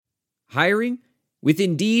Hiring? With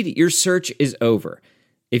Indeed, your search is over.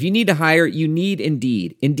 If you need to hire, you need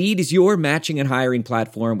Indeed. Indeed is your matching and hiring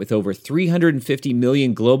platform with over 350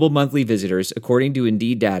 million global monthly visitors, according to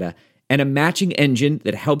Indeed data, and a matching engine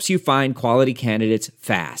that helps you find quality candidates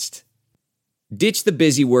fast. Ditch the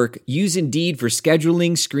busy work. Use Indeed for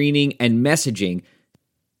scheduling, screening, and messaging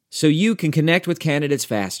so you can connect with candidates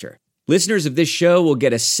faster. Listeners of this show will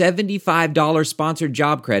get a $75 sponsored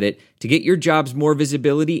job credit to get your jobs more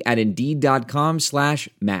visibility at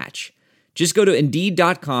Indeed.com/match. Just go to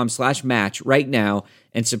Indeed.com/match right now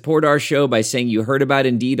and support our show by saying you heard about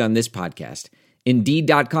Indeed on this podcast.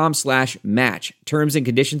 Indeed.com/match. Terms and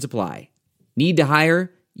conditions apply. Need to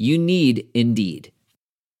hire? You need Indeed.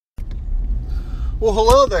 Well,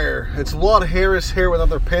 hello there. It's Walt Harris here with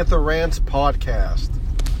another Panther Rants podcast.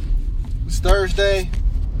 It's Thursday.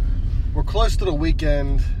 We're close to the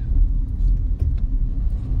weekend.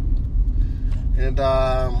 And,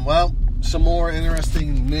 some more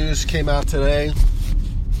interesting news came out today.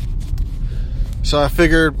 So I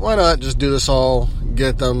figured, why not just do this all, get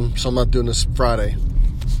it done, so I'm not doing this Friday.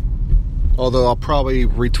 Although I'll probably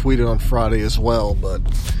retweet it on Friday as well, but...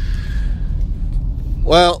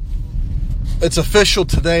 Well, it's official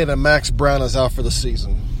today that Max Browne is out for the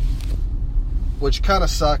season. Which kind of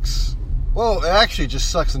sucks. Well, it actually just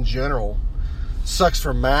sucks in general. It sucks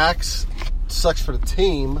for Max. It sucks for the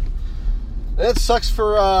team. And it sucks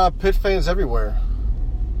for Pitt fans everywhere.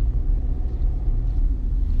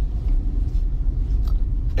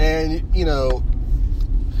 And, you know,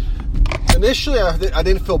 initially I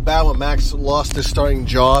didn't feel bad when Max lost his starting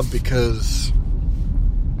job because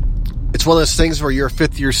it's one of those things where you're a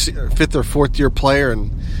fifth or fourth year player and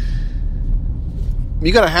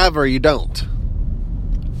you got to have it or you don't.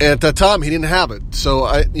 And at that time, he didn't have it. So,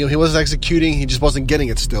 he wasn't executing. He just wasn't getting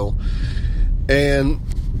it still. And,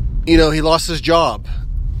 he lost his job.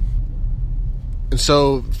 And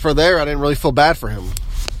so, for there, I didn't really feel bad for him.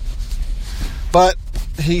 But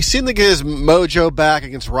he seemed to get his mojo back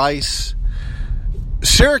against Rice.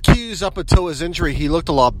 Syracuse, up until his injury, he looked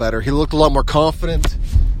a lot better. He looked a lot more confident.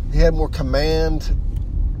 He had more command.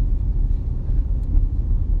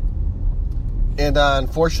 And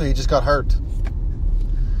unfortunately, he just got hurt.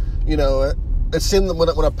 It seemed that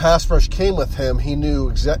when a pass rush came with him, he knew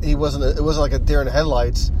it wasn't like a deer in the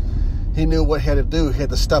headlights. He knew what he had to do. He had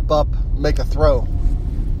to step up, make a throw.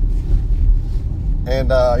 And,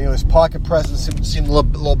 his pocket presence seemed a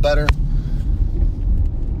little better.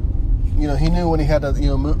 He knew when he had to,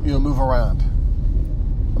 move around.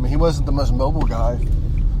 I mean, he wasn't the most mobile guy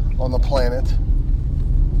on the planet.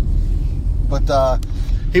 But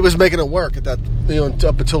he was making it work at that,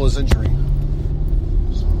 up until his injury.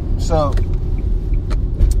 So,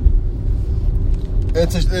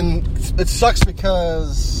 it sucks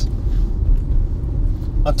because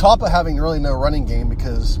on top of having really no running game,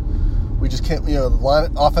 because we just can't, the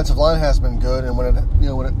offensive line has been good, and when it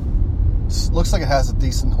looks like it has a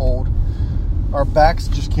decent hold, our backs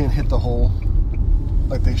just can't hit the hole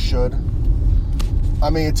like they should.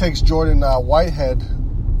 I mean, it takes Jordan Whitehead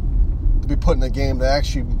to be put in the game to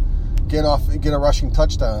actually get a rushing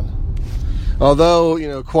touchdown. Although,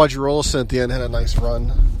 Quadrolson at the end had a nice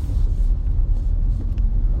run.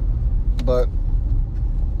 But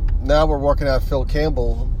now we're working out Phil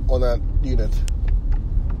Campbell on that unit.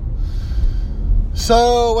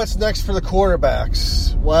 So, what's next for the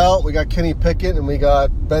quarterbacks? Well, we got Kenny Pickett and we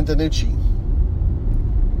got Ben DiNucci.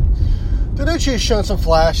 DiNucci has shown some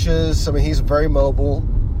flashes. I mean, he's very mobile.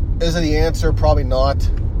 Is it the answer? Probably not.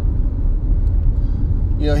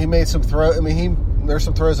 He made some throws. I mean, there's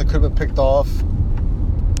some throws that could have been picked off.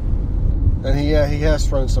 And he has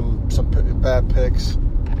thrown some bad picks.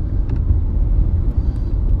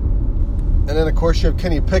 And then, of course, you have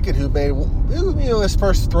Kenny Pickett, who made, his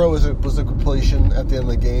first throw was a completion at the end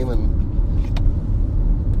of the game. And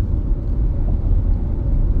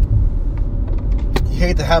you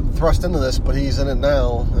hate to have him thrust into this, but he's in it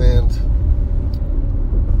now. And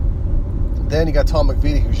then you got Tom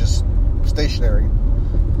McVitie, who's just stationary.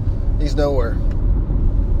 He's nowhere.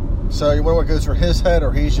 So you wonder what goes through his head,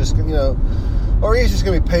 or he's just, gonna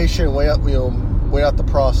be patient and wait out the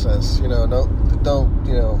process. Don't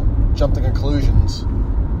jump to conclusions.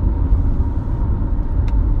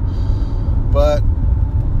 But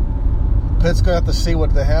Pitt's gonna have to see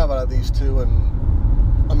what they have out of these two, and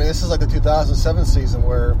I mean, this is like the 2007 season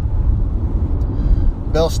where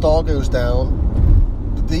Bell Stahl goes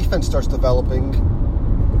down, the defense starts developing,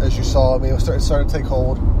 as you saw. I mean, it started to take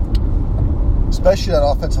hold. Especially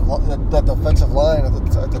that defensive line at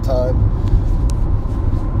the time.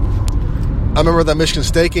 I remember that Michigan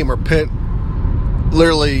State game where Pitt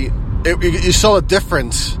literally, you saw a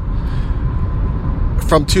difference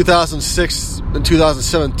from 2006 and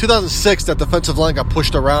 2007. 2006, that defensive line got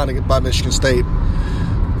pushed around by Michigan State.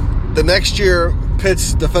 The next year,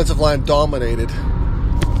 Pitt's defensive line dominated.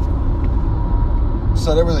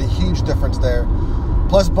 So there was a huge difference there.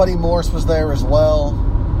 Plus, Buddy Morris was there as well.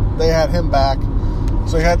 They had him back.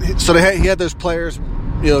 So he had those players,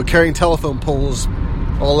 carrying telephone poles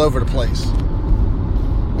all over the place.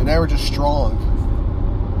 And they were just strong.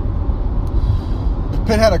 If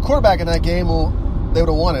Pitt had a quarterback in that game, well, they would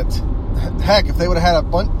have won it. Heck, if they would have had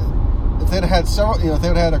if they'd had several, if they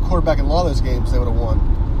would have had a quarterback in a lot of those games, they would have won.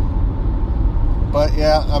 But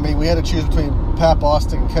yeah, I mean, we had to choose between Pat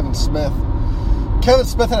Bostic and Kevin Smith. Kevin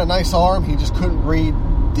Smith had a nice arm. He just couldn't read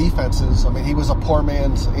defenses. I mean, he was a poor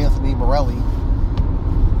man's Anthony Morelli.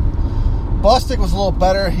 Bostic was a little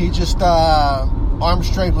better. He just arm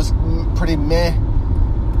strength was pretty meh,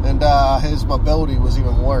 and his mobility was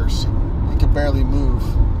even worse. He could barely move.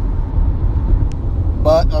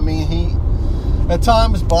 But I mean, at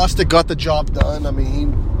times Bostic got the job done. I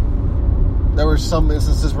mean, there were some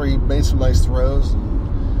instances where he made some nice throws.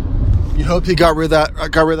 And you hoped he got rid of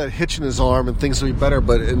that hitch in his arm and things would be better,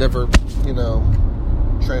 but it never,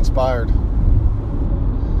 transpired.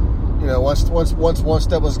 Once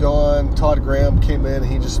that was gone, Todd Graham came in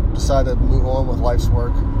and he just decided to move on with life's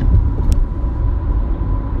work.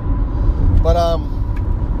 But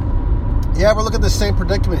we're looking at the same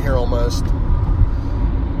predicament here almost.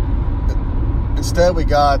 Instead, we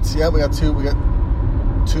got two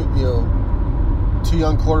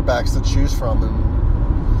young quarterbacks to choose from, and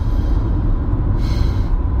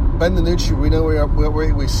Ben DiNucci, we know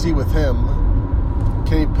where we see with him.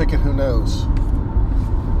 Kenny Pickett, who knows?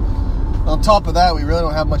 On top of that, we really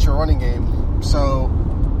don't have much of a running game. So,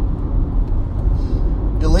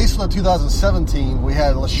 at least for 2017, we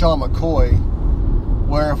had LaShawn McCoy,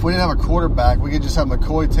 where if we didn't have a quarterback, we could just have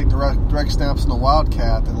McCoy take direct snaps in the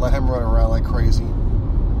Wildcat and let him run around like crazy.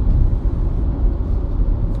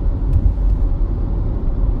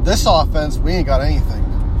 This offense, we ain't got anything.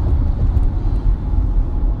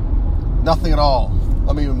 Nothing at all.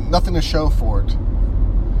 I mean, nothing to show for it.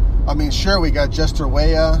 I mean, sure, we got Jester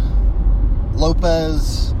Weah,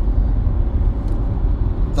 Lopez,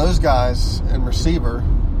 those guys, and receiver,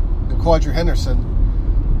 and Quadri Henderson.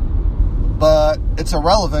 But it's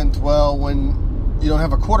irrelevant, when you don't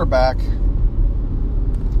have a quarterback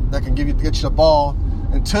that can get you the ball,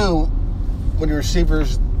 and two, when your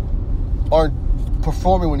receivers aren't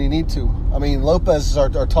performing when you need to. I mean, Lopez is our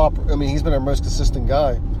top. I mean, he's been our most consistent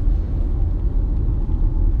guy.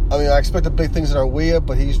 I mean, I expected big things in our Weah,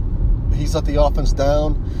 but he's let the offense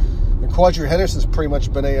down. And Quadri Henderson's pretty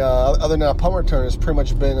much been other than a punt return, has pretty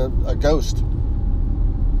much been a ghost.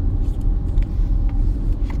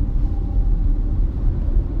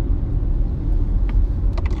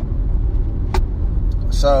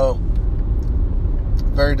 So,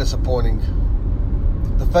 very disappointing.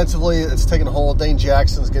 Defensively, it's taking a hold. Dane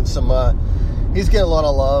Jackson's getting he's getting a lot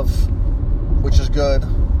of love, which is good.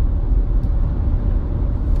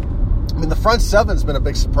 I mean, the front seven's been a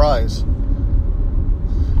big surprise.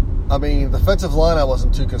 I mean, the defensive line I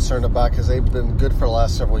wasn't too concerned about because they've been good for the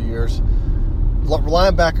last several years.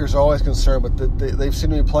 Linebackers are always concerned, but they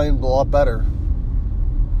seem to be playing a lot better.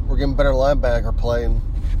 We're getting better linebacker play,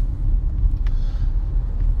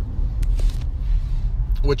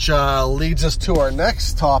 which leads us to our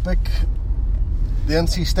next topic, the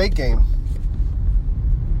NC State game.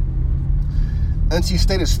 NC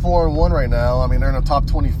State is 4-1 right now. I mean, they're in the top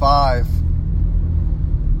 25.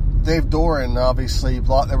 Dave Doran, obviously,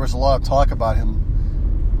 there was a lot of talk about him.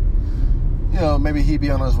 Maybe he'd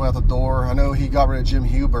be on his way out the door. I know he got rid of Jim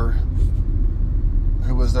Huber,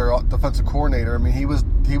 who was their defensive coordinator. I mean, he was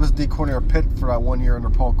the coordinator of Pitt for that 1 year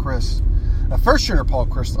under Paul Chryst. First year under Paul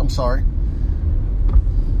Chryst, I'm sorry.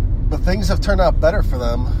 But things have turned out better for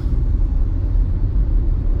them,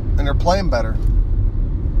 and they're playing better.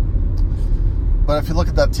 But if you look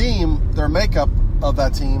at that team, their makeup of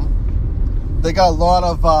that team, they got a lot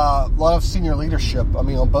of senior leadership. I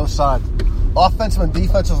mean, on both sides, offensive and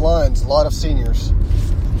defensive lines, a lot of seniors.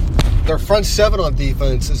 Their front seven on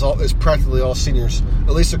defense is practically all seniors,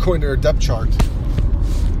 at least according to their depth chart.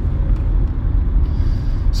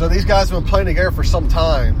 So these guys have been playing together for some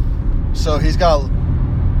time. So they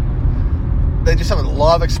just have a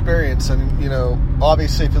lot of experience, and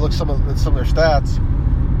obviously, if you look at some of their stats,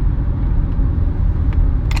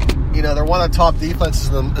 they're one of the top defenses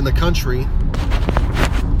in the country.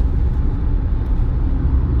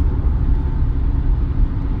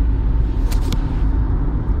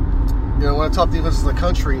 One of the top defenses in the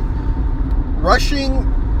country. Rushing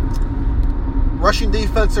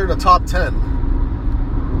defense, they're in the top 10.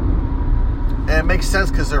 And it makes sense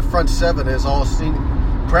because their front seven is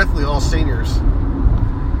practically all seniors,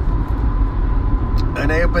 and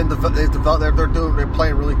they're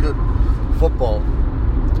playing really good football.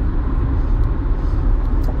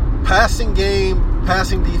 Passing game,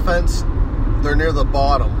 passing defense, they're near the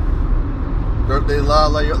bottom. They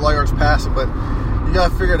allow yards passing, but you got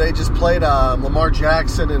to figure they just played Lamar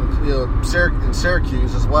Jackson and in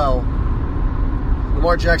Syracuse as well.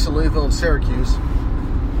 Lamar Jackson, Louisville, and Syracuse.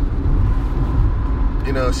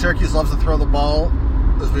 Syracuse loves to throw the ball,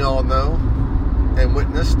 as we all know and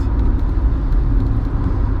witnessed.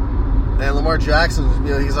 And Lamar Jackson,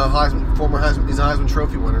 he's a Heisman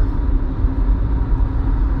Trophy winner.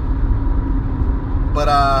 But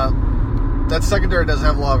that secondary doesn't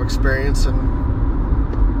have a lot of experience, and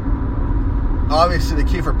obviously the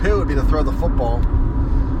key for Pitt would be to throw the football.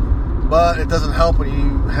 But it doesn't help when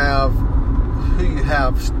you have who you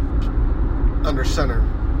have under center.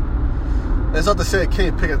 And it's not to say that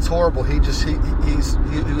Kenny Pickett's horrible. He was supposed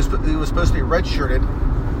to be redshirted,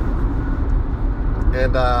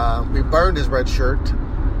 and we burned his red shirt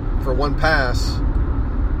for one pass.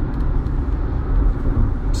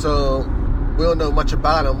 So we don't know much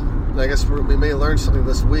about him. I guess we may learn something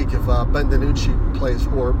this week if Ben DiNucci plays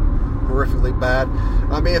horrifically bad.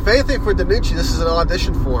 I mean, if anything for DiNucci, this is an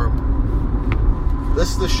audition for him. This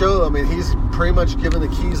is the show. I mean, he's pretty much given the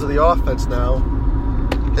keys of the offense now.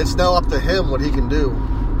 It's now up to him what he can do.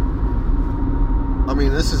 I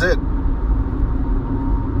mean, this is it.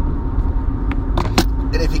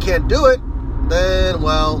 And if he can't do it, then,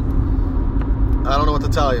 well, I don't know what to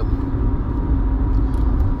tell you.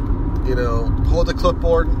 Hold the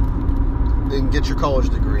clipboard and get your college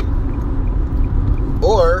degree.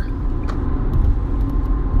 Or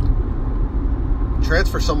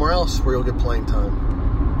transfer somewhere else where you'll get playing time.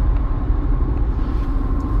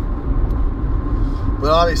 But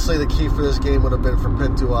obviously the key for this game would have been for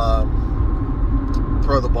Pitt to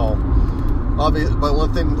throw the ball. But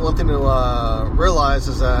one thing to realize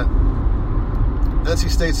is that NC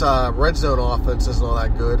State's red zone offense isn't all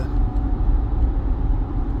that good.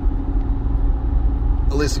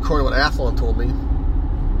 At least according to what Athlon told me.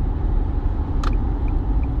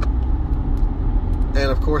 And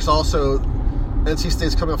of course also NC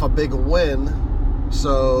State's coming off a big win,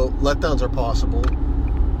 so letdowns are possible.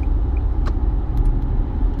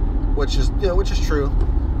 Which is true.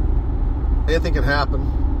 Anything can happen.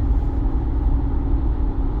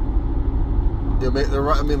 They're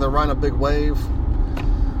riding a big wave.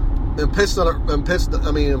 And Pitt's not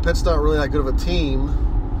really that good of a team.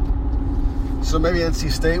 So maybe NC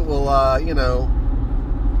State will,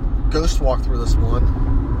 ghost walk through this one.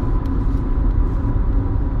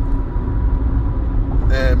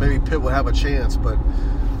 And maybe Pitt will have a chance, but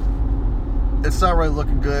it's not really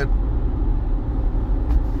looking good.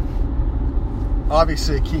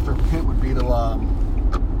 Obviously, a key for Pitt would be to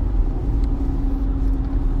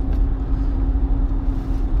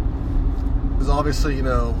is obviously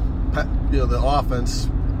the offense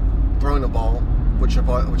throwing the ball, which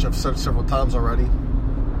I've said several times already.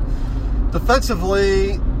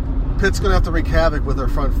 Defensively, Pitt's going to have to wreak havoc with their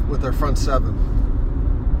front seven.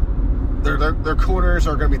 Their corners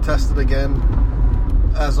are going to be tested again,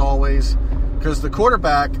 as always, because the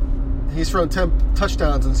quarterback, he's thrown 10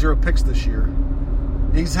 touchdowns and 0 picks this year.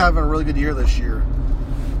 He's having a really good year this year.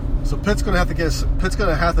 So Pitt's going to have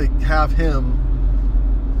to have him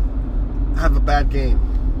have a bad game.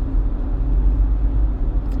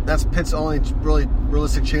 That's Pitt's only really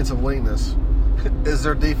realistic chance of winning this. Is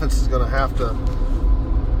their defense is going to have to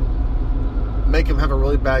make him have a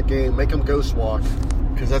really bad game, make him ghost walk,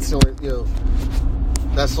 because that's the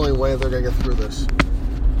only way they're going to get through this.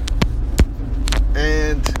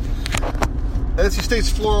 And NC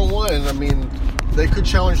State's 4-1. I mean, they could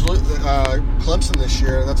challenge Clemson this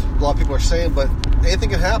year. That's what a lot of people are saying, but anything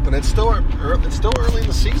can happen. It's still early in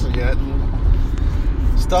the season yet,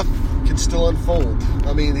 and stuff can still unfold.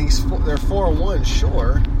 I mean, they're 4-1,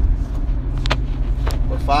 sure,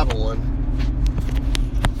 or 5-1,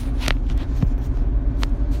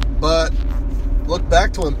 but look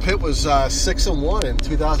back to when Pitt was 6-1 in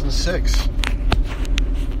 2006.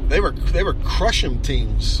 They were crushing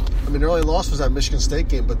teams. I mean, their only loss was that Michigan State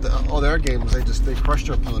game, but all their games they crushed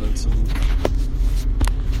their opponents, and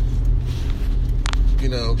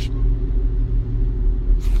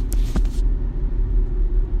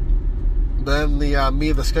then the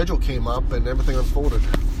meat of the schedule came up and everything unfolded.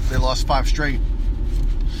 They lost 5 straight.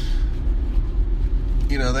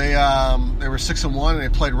 They were 6-1 and they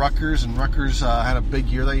played Rutgers, and Rutgers had a big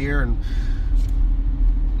year that year, and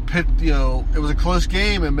Pitt, it was a close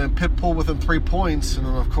game, and then Pitt pulled within 3 points, and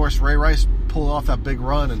then of course Ray Rice pulled off that big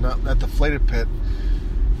run, and that deflated Pitt,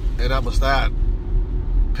 and that was that.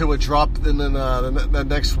 Pitt would drop, and then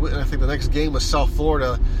the next game was South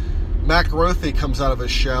Florida. Mac Rothy comes out of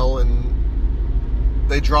his shell, and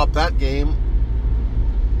they dropped that game.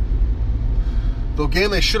 The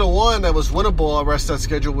game they should have won that was winnable the rest of that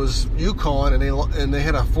schedule was UConn, and they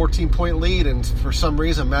had a 14-point lead, and for some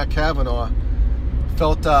reason Matt Kavanaugh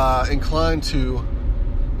felt inclined to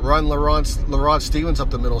run LaRod Stevens up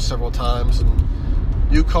the middle several times, and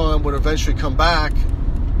UConn would eventually come back,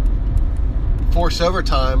 force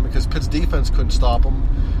overtime because Pitt's defense couldn't stop them,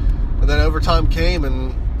 and then overtime came,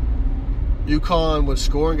 and UConn would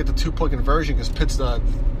score and get the 2-point conversion because Pitt's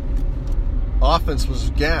offense was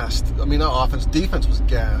gassed. I mean, not offense, defense was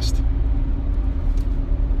gassed.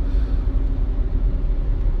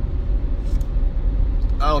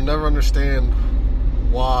 I'll never understand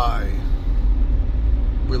why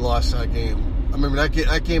we lost that game. I remember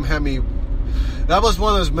that game had me. That was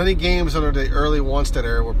one of those many games under the early Wanstead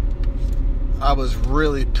era where I was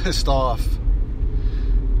really pissed off,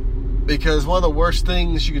 because one of the worst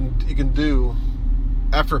things you can do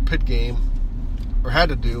after a Pitt game, or had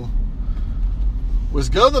to do, was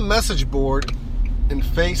go to the message board and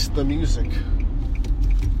face the music.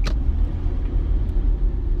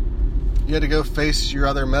 You had to go face your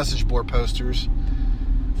other message board posters,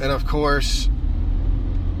 and of course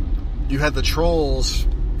you had the trolls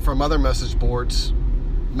from other message boards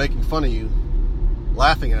making fun of you,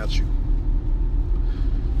 laughing at you.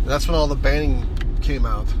 And that's when all the banning came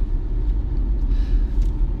out.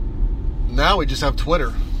 Now we just have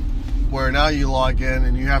Twitter, where now you log in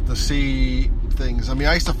and you have to see things. I mean,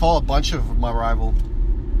 I used to follow a bunch of my rival.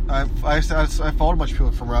 I followed a bunch of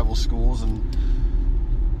people from rival schools, and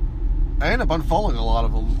I ended up unfollowing a lot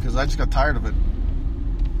of them because I just got tired of it.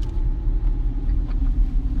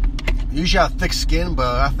 Usually I have thick skin, but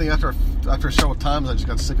I think after several times I just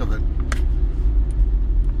got sick of it.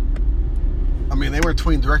 I mean, they weren't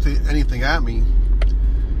tweeting directly anything at me.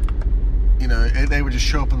 You know, they would just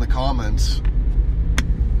show up in the comments.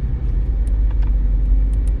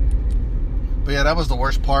 But yeah, that was the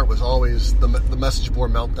worst part, was always the message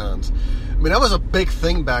board meltdowns. I mean, that was a big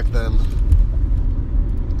thing back then.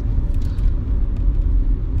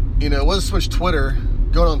 You know, it wasn't so much Twitter,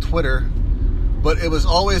 going on Twitter, but it was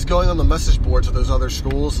always going on the message boards of those other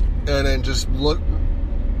schools and then just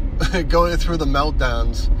going through the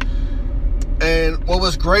meltdowns. And what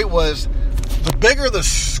was great was, the bigger the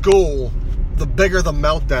school, the bigger the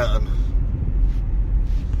meltdown.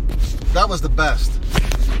 That was the best.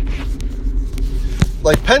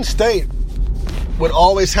 Like, Penn State would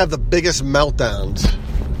always have the biggest meltdowns.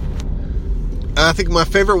 And I think my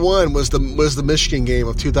favorite one was the Michigan game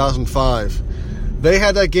of 2005. They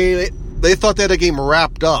had that game. They thought they had that game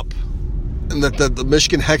wrapped up, and that the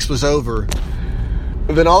Michigan hex was over.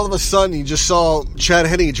 And then all of a sudden, you just saw Chad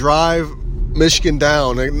Henne drive Michigan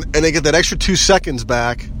down, and they get that extra 2 seconds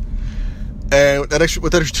back. And with that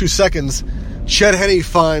extra 2 seconds, Chad Henne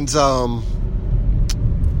finds, Chad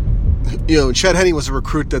Henne was a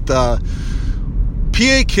recruit that the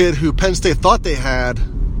PA kid who Penn State thought they had,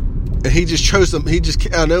 and he just chose them. He just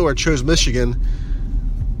out of nowhere chose Michigan.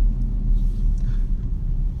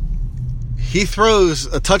 He throws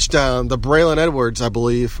a touchdown, the Braylon Edwards, I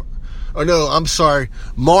believe. Oh, no, I'm sorry.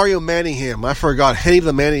 Mario Manningham. I forgot. Henny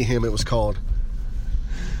the Manningham, it was called.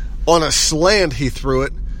 On a slant, he threw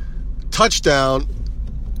it. Touchdown.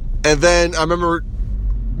 And then I remember,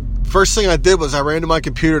 first thing I did was I ran to my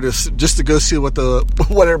computer just to go see what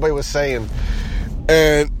everybody was saying.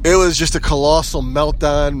 And it was just a colossal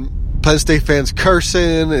meltdown. Penn State fans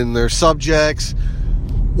cursing and their subjects.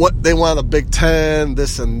 What they wanted, the Big Ten,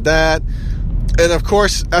 this and that. And of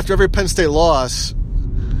course, after every Penn State loss,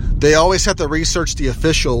 they always have to research the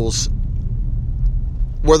officials,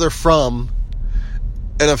 where they're from.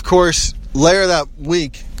 And of course, later that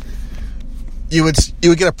week, you would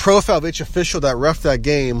get a profile of each official that ref that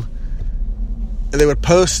game, and they would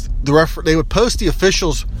post the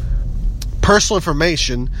official's personal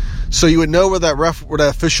information, so you would know where that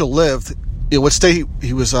official lived, what state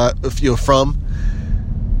he was from,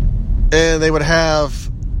 and they would have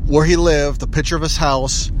where he lived, the picture of his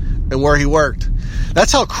house, and where he worked.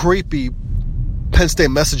 That's how creepy Penn State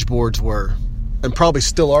message boards were, and probably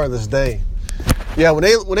still are this day. Yeah, when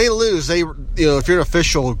they lose, if you're an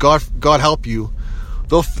official, God help you,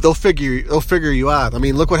 they'll figure you out. I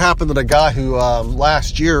mean, look what happened to the guy who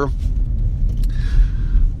last year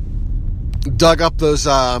dug up those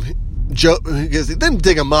Joe. He didn't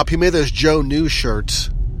dig them up. He made those Joe News shirts.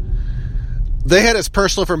 They had his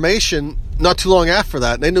personal information not too long after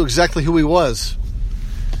that, and they knew exactly who he was.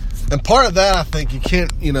 And part of that, I think, you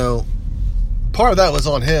can't, part of that was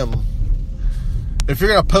on him. If you're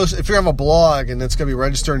gonna post, if you have a blog and it's gonna be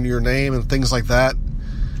registered in your name and things like that,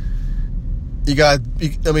 you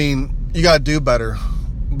gotta do better.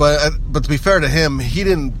 But to be fair to him, he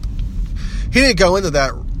didn't go into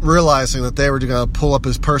that realizing that they were going to pull up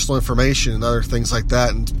his personal information and other things like that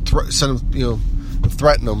and send him,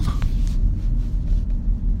 threaten him.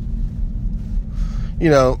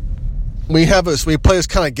 When you play this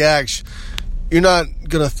kind of gags, you're not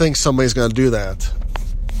going to think somebody's going to do that.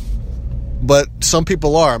 But some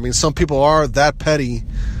people are. I mean, some people are that petty.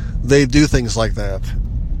 They do things like that.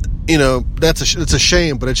 It's a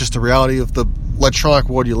shame, but it's just the reality of the electronic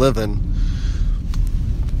world you live in.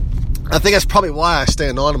 I think that's probably why I stay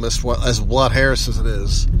anonymous as Vlad Harris as it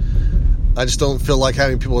is. I just don't feel like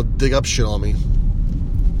having people dig up shit on me.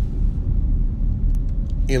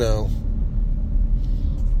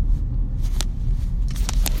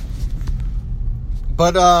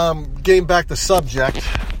 But getting back to subject,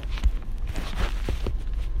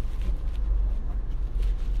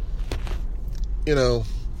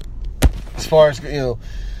 as far as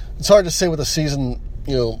it's hard to say with the season.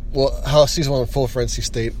 How a season went unfold for NC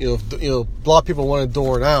State. A lot of people wanted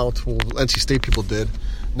Browne-Out. Well, NC State people did.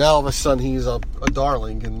 Now all of a sudden he's a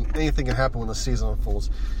darling, and anything can happen when the season unfolds.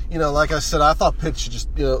 Like I said, I thought Pitt should just,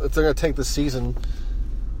 if they're going to tank this season,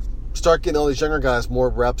 start getting all these younger guys more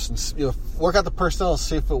reps and work out the personnel,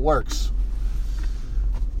 see if it works.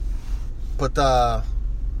 But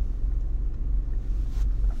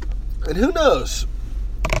and who knows?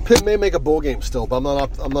 Pitt may make a bowl game still, but I'm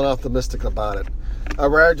not optimistic about it. I'd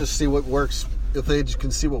rather just see what works, if they just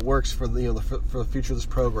can see what works for the future of this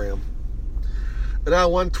program. And I had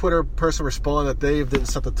one Twitter person respond that Dave didn't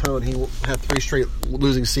set the tone. He had 3 straight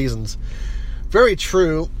losing seasons. Very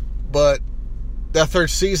true, but that third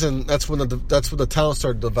season, that's when the talent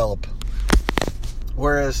started to develop.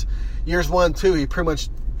 Whereas years 1 and 2, he pretty much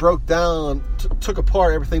broke down, took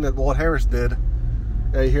apart everything that Walt Harris did.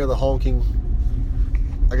 You hear the honking.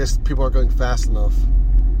 I guess people aren't going fast enough.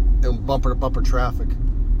 And bumper-to-bumper traffic.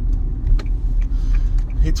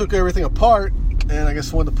 He took everything apart and I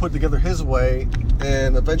guess wanted to put it together his way.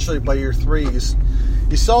 And eventually by year 3, you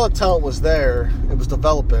saw the talent was there. It was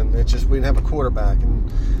developing. It's just we didn't have a quarterback.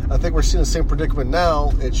 And I think we're seeing the same predicament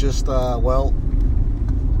now. It's just, we're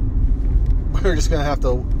just going to have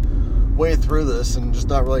to wade through this and just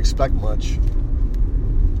not really expect much.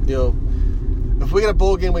 If we get a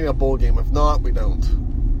bowl game, we get a bowl game. If not, we don't.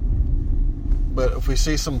 But if we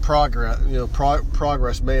see some progress,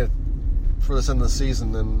 progress made for this end of the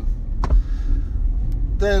season,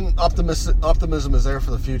 then optimism is there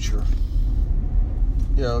for the future.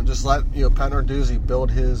 Just let Pat Narduzzi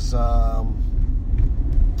build his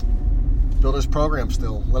program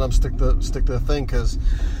still. Let him stick to the thing, because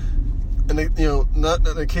in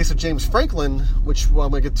the case of James Franklin, which I'm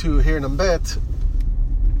going to get to here in a bit.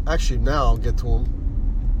 Actually, now I'll get to him.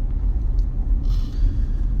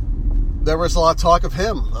 There was a lot of talk of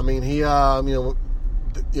him. I mean, he, Penn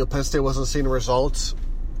State wasn't seeing the results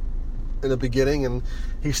in the beginning, and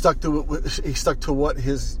he stuck to what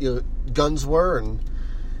his guns were, and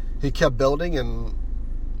he kept building. And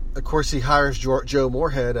of course, he hires Joe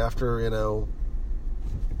Moorhead after the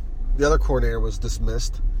other coordinator was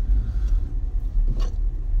dismissed.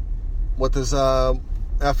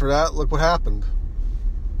 After that? Look what happened.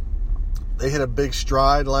 They hit a big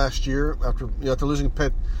stride last year after losing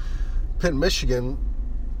Pitt, Michigan.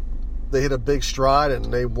 They hit a big stride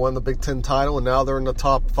and they won the Big Ten title, and now they're in the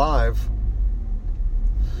top 5.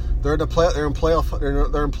 They're in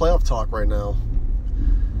playoff talk right now.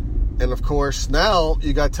 And of course, now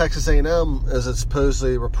you got Texas A&M, as it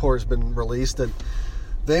supposedly report has been released, that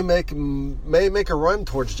they may make a run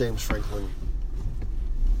towards James Franklin.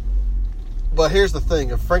 But here's the thing: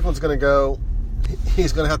 if Franklin's going to go,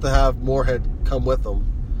 he's going to have Moorhead come with him,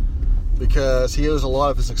 because he owes a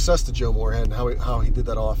lot of his success to Joe Moorhead and how he did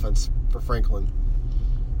that offense for Franklin.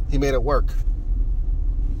 He made it work.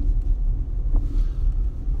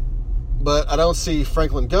 But I don't see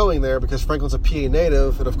Franklin going there, because Franklin's a PA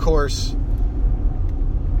native, and of course,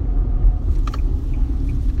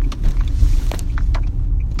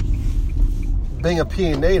 being a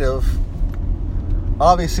PA native,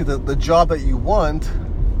 obviously the job that you want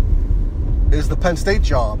is the Penn State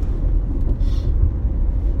job.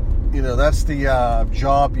 That's the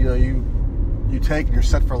job you take and you're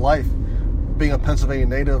set for life. Being a Pennsylvania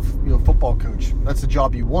native, football coach. That's the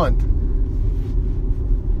job you want.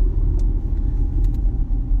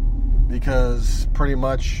 Because pretty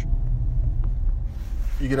much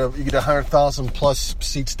you get a 100,000 plus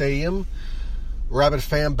seat stadium, rabid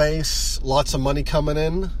fan base, lots of money coming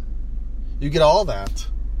in. You get all that.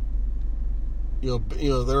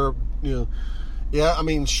 They're, yeah, I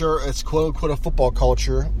mean, sure, it's quote-unquote a football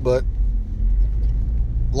culture, but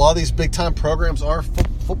a lot of these big-time programs are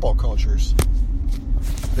football cultures.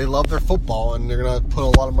 They love their football, and they're going to put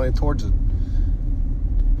a lot of money towards it.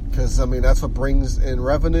 Because, I mean, that's what brings in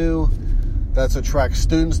revenue. That's what attracts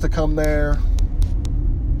students to come there.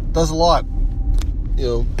 Does a lot.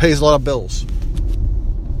 Pays a lot of bills.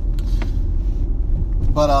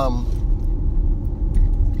 But,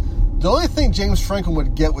 the only thing James Franklin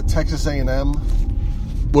would get with Texas A&M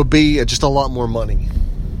would be just a lot more money.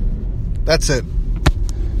 That's it.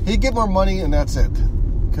 He'd get more money, and that's it.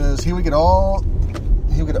 Because he would get all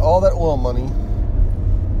that oil money.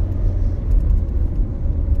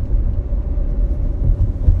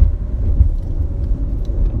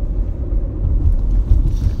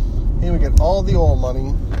 He would get all the oil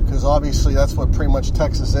money, because obviously that's what pretty much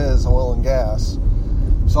Texas is, oil and gas.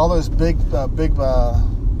 So all those big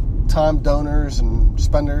time donors and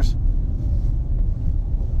spenders,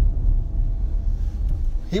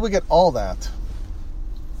 he would get all that.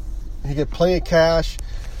 He'd get plenty of cash,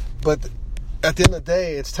 but at the end of the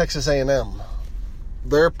day, it's Texas A&M.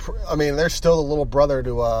 They're still the little brother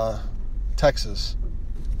to Texas.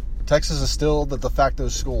 Texas is still the de facto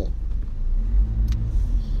school.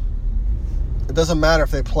 It doesn't matter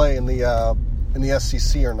if they play in the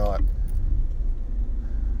SEC or not.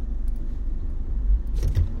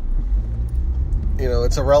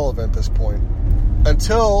 It's irrelevant at this point.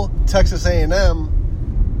 Until Texas A&M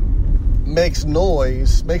makes some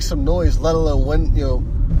noise, let alone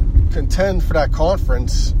win, contend for that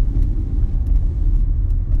conference.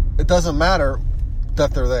 It doesn't matter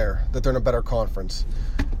that they're there, that they're in a better conference.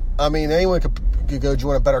 I mean, anyone could go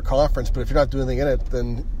join a better conference, but if you're not doing anything in it,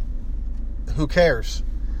 then who cares?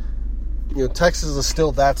 Texas is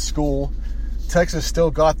still that school. Texas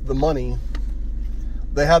still got the money.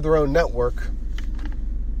 They have their own network.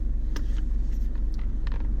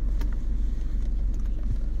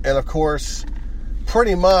 And of course,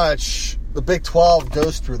 pretty much the Big 12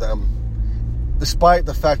 goes through them, despite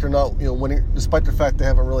the fact they're not, winning. Despite the fact they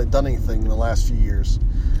haven't really done anything in the last few years,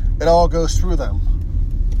 it all goes through them.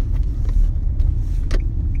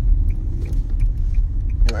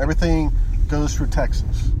 Everything goes through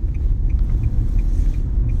Texas.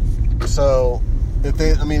 So if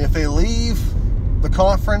they leave the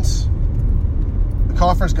conference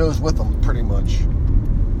goes with them pretty much.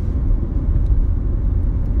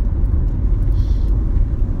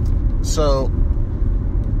 So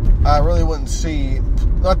I really wouldn't see,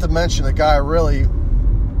 not to mention the guy really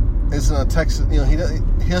isn't a Texas, he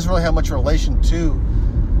doesn't really have much relation to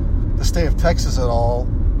the state of Texas at all.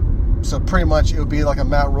 So pretty much it would be like a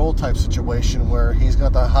Matt Rule type situation where he's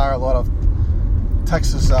going to hire a lot of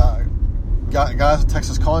Texas guys with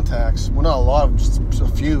Texas contacts. Well, not a lot of them, just a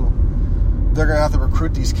few. They're going to have to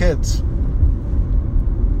recruit these kids.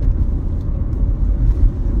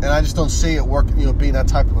 And I just don't see it being that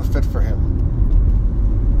type of a fit for him.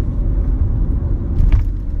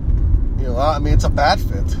 It's a bad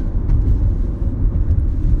fit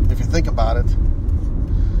if you think about it.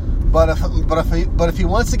 But if he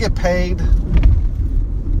wants to get paid,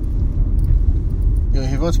 if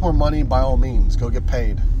he wants more money, by all means, go get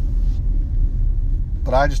paid.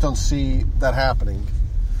 But I just don't see that happening.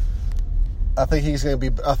 I think he's going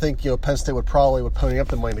to be. I think Penn State would pony up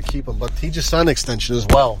the money to keep him, but he just signed an extension as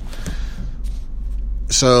well.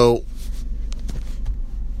 So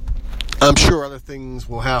I'm sure other things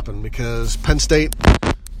will happen because Penn State,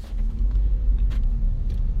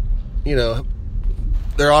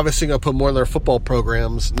 they're obviously going to put more in their football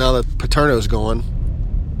programs now that Paterno's gone.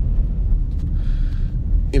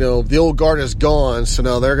 The old guard is gone, so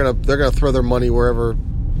now they're gonna throw their money wherever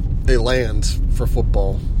they land for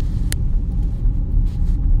football.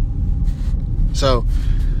 So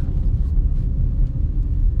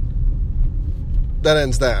that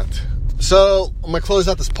ends that. So I'm gonna close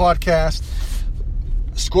out this podcast.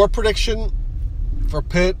 Score prediction for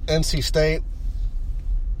Pitt, NC State.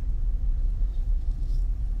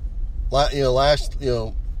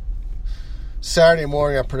 Saturday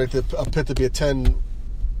morning I predicted Pitt to be a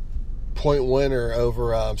 10-point winner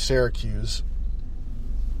over Syracuse.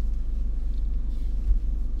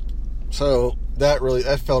 So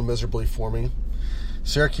that fell miserably for me.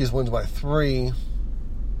 Syracuse wins by 3.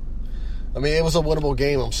 It was a winnable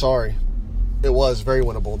game. I'm sorry. It was very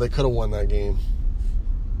winnable. They could have won that game.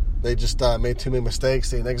 They just made too many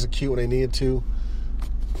mistakes. They didn't execute when they needed to.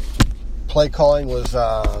 Play calling was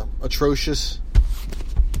atrocious.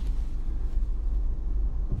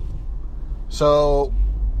 So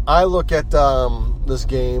I look at this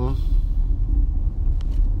game.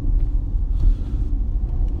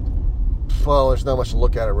 well, there's not much to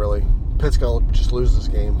look at it, really. Pitt's going to just lose this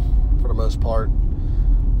game for the most part.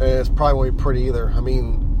 And it's probably won't be pretty either. I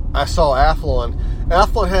mean, I saw Athlon.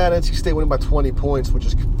 Athlon had NC State winning by 20 points, which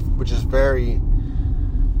is very,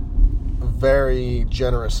 very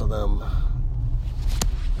generous of them.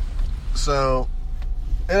 So,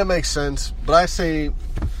 and it makes sense. But I say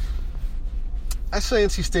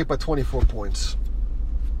NC State by 24 points.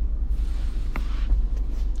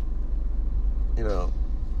 You know,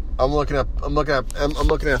 I'm looking at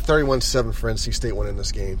 31-7 for NC State winning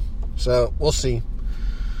this game. So we'll see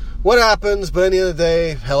what happens. But at the end of the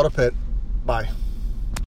day, hell to Pitt. Bye.